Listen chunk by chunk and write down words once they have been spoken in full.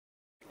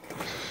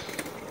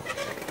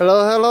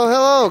Hello, hello,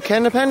 hello.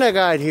 Ken the Panda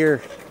Guide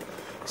here.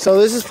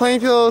 So this is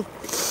Plainfield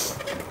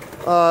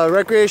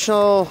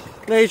Recreational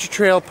Nature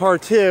Trail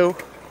Part 2.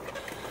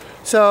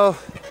 So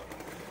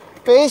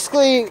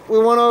basically we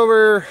went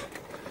over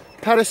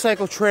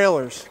petacycle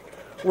trailers,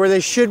 where they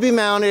should be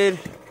mounted,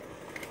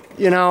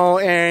 you know,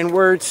 and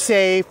where it's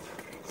safe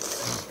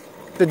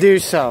to do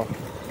so.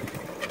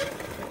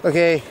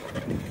 Okay,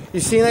 you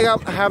see I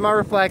have my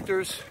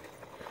reflectors.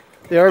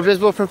 They are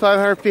visible from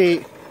 500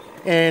 feet.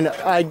 And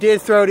I did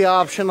throw the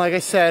option, like I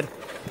said,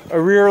 a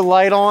rear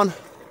light on,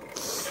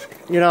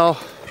 you know,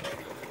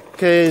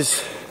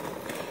 because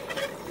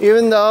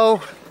even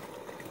though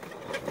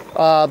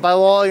by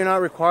law you're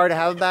not required to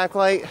have a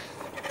backlight,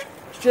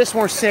 it's just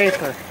more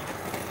safer,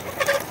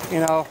 you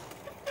know.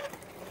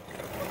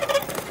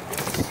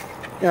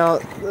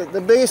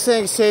 The biggest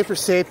thing is safer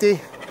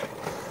safety.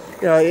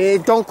 You know,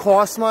 it don't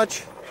cost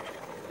much.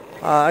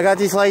 I got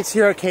these lights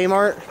here at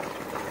Kmart.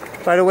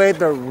 By the way,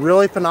 they're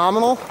really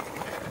phenomenal.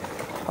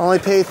 I only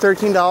paid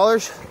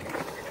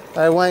 $13.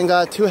 I went and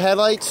got 2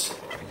 headlights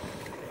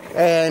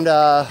and 2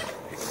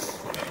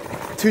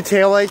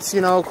 taillights,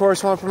 you know, of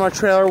course, one for my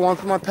trailer, one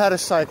for my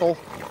petacycle,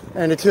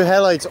 and the 2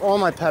 headlights on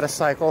my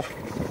petacycle.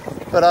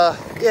 But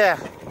yeah,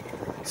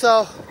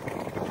 so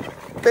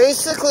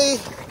basically,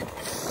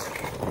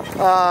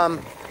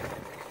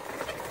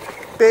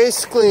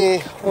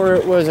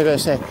 what was I gonna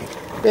say?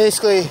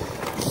 Basically,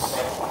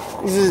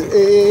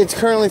 it's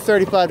currently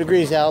 35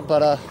 degrees out,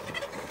 but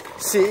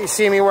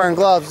see me wearing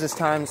gloves this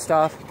time and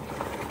stuff,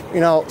 you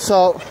know.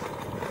 So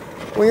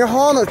when you're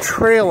hauling a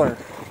trailer,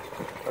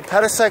 a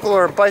petacycle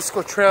or a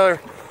bicycle trailer,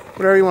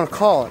 whatever you want to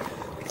call it,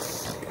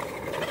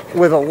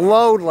 with a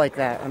load like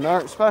that, and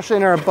especially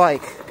in our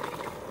bike,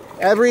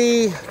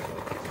 every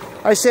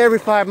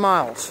 5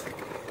 miles,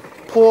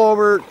 pull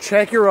over,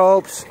 check your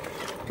ropes,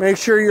 make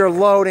sure your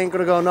load ain't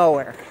gonna go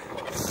nowhere,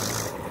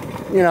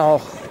 you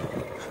know,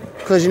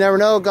 because you never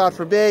know, God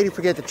forbid, you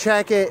forget to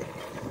check it,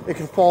 it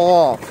can fall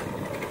off.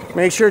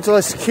 Make sure it's all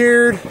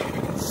secured,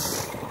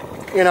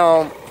 you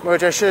know,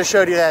 which I should have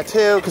showed you that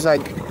too, because I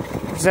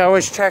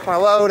always check my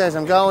load as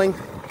I'm going,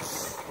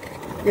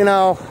 you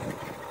know.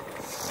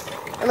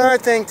 Another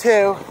thing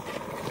too,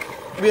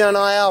 be on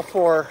the eye out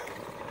for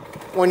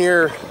when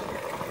you're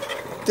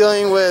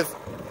dealing with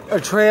a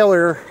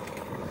trailer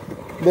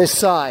this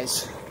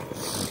size.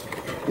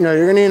 You know,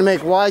 you're gonna need to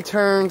make wide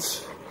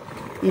turns.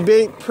 You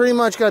pretty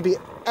much gotta be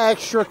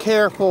extra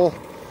careful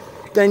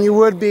than you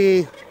would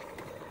be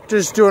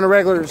just doing a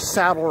regular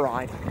saddle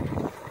ride,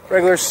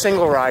 regular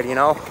single ride, you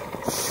know.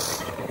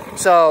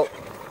 So,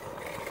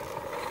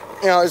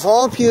 you know, as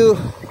long as you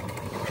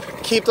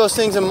keep those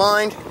things in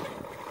mind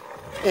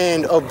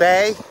and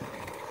obey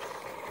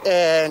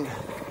and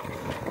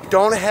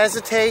don't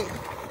hesitate,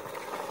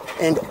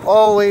 and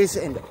always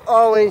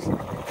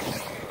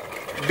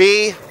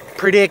be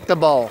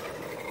predictable.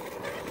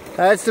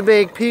 That's the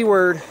big P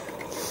word,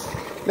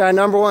 that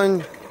number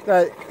one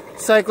that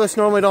cyclists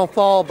normally don't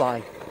fall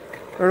by.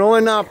 They're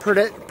normally not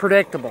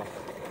predictable.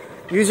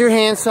 Use your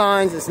hand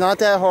signs, it's not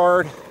that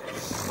hard.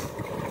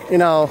 You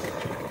know,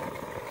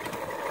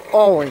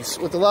 always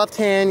with the left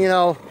hand, you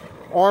know,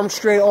 arm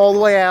straight all the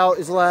way out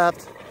is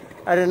left,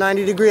 at a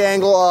 90-degree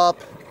angle up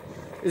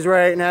is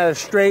right, and at a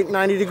straight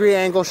 90-degree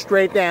angle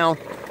straight down,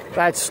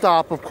 that's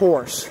stop, of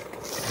course.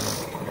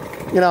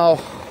 You know,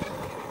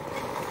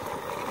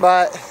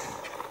 but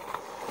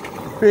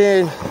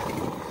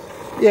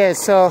yeah,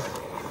 so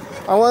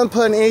I want to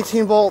put an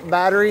 18-volt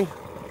battery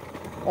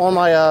on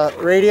my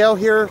radio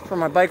here, for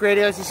my bike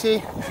radio, as you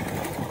see.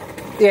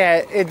 Yeah,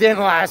 it didn't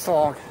last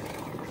long.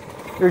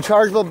 The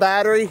rechargeable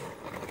battery,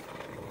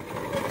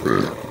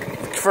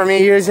 for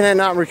me using it,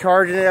 not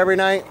recharging it every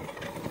night,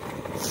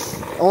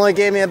 only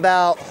gave me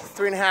about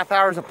 3.5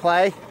 hours of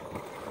play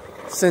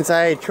since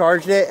I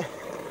charged it.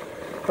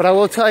 But I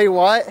will tell you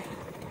what,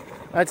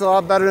 that's a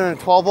lot better than a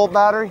 12-volt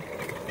battery,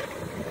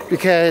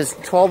 because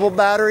 12-volt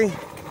battery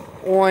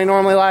only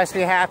normally lasts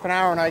me half an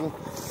hour, and I can,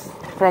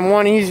 from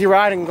one easy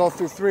ride, I can go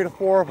through 3 to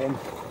 4 of them,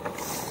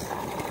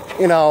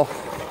 you know.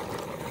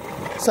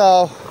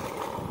 So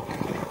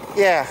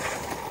yeah,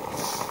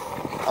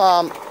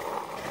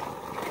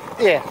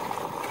 yeah,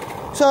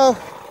 so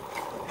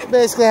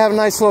basically have a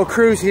nice little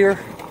cruise here,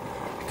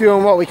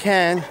 doing what we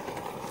can,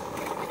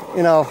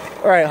 you know.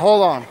 All right,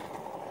 hold on,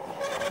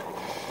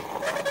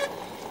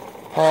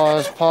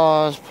 pause.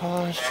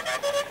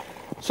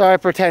 Sorry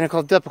for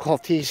technical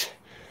difficulties.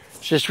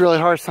 It's just really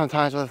hard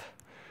sometimes with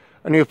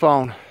a new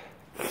phone,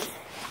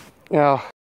 you know.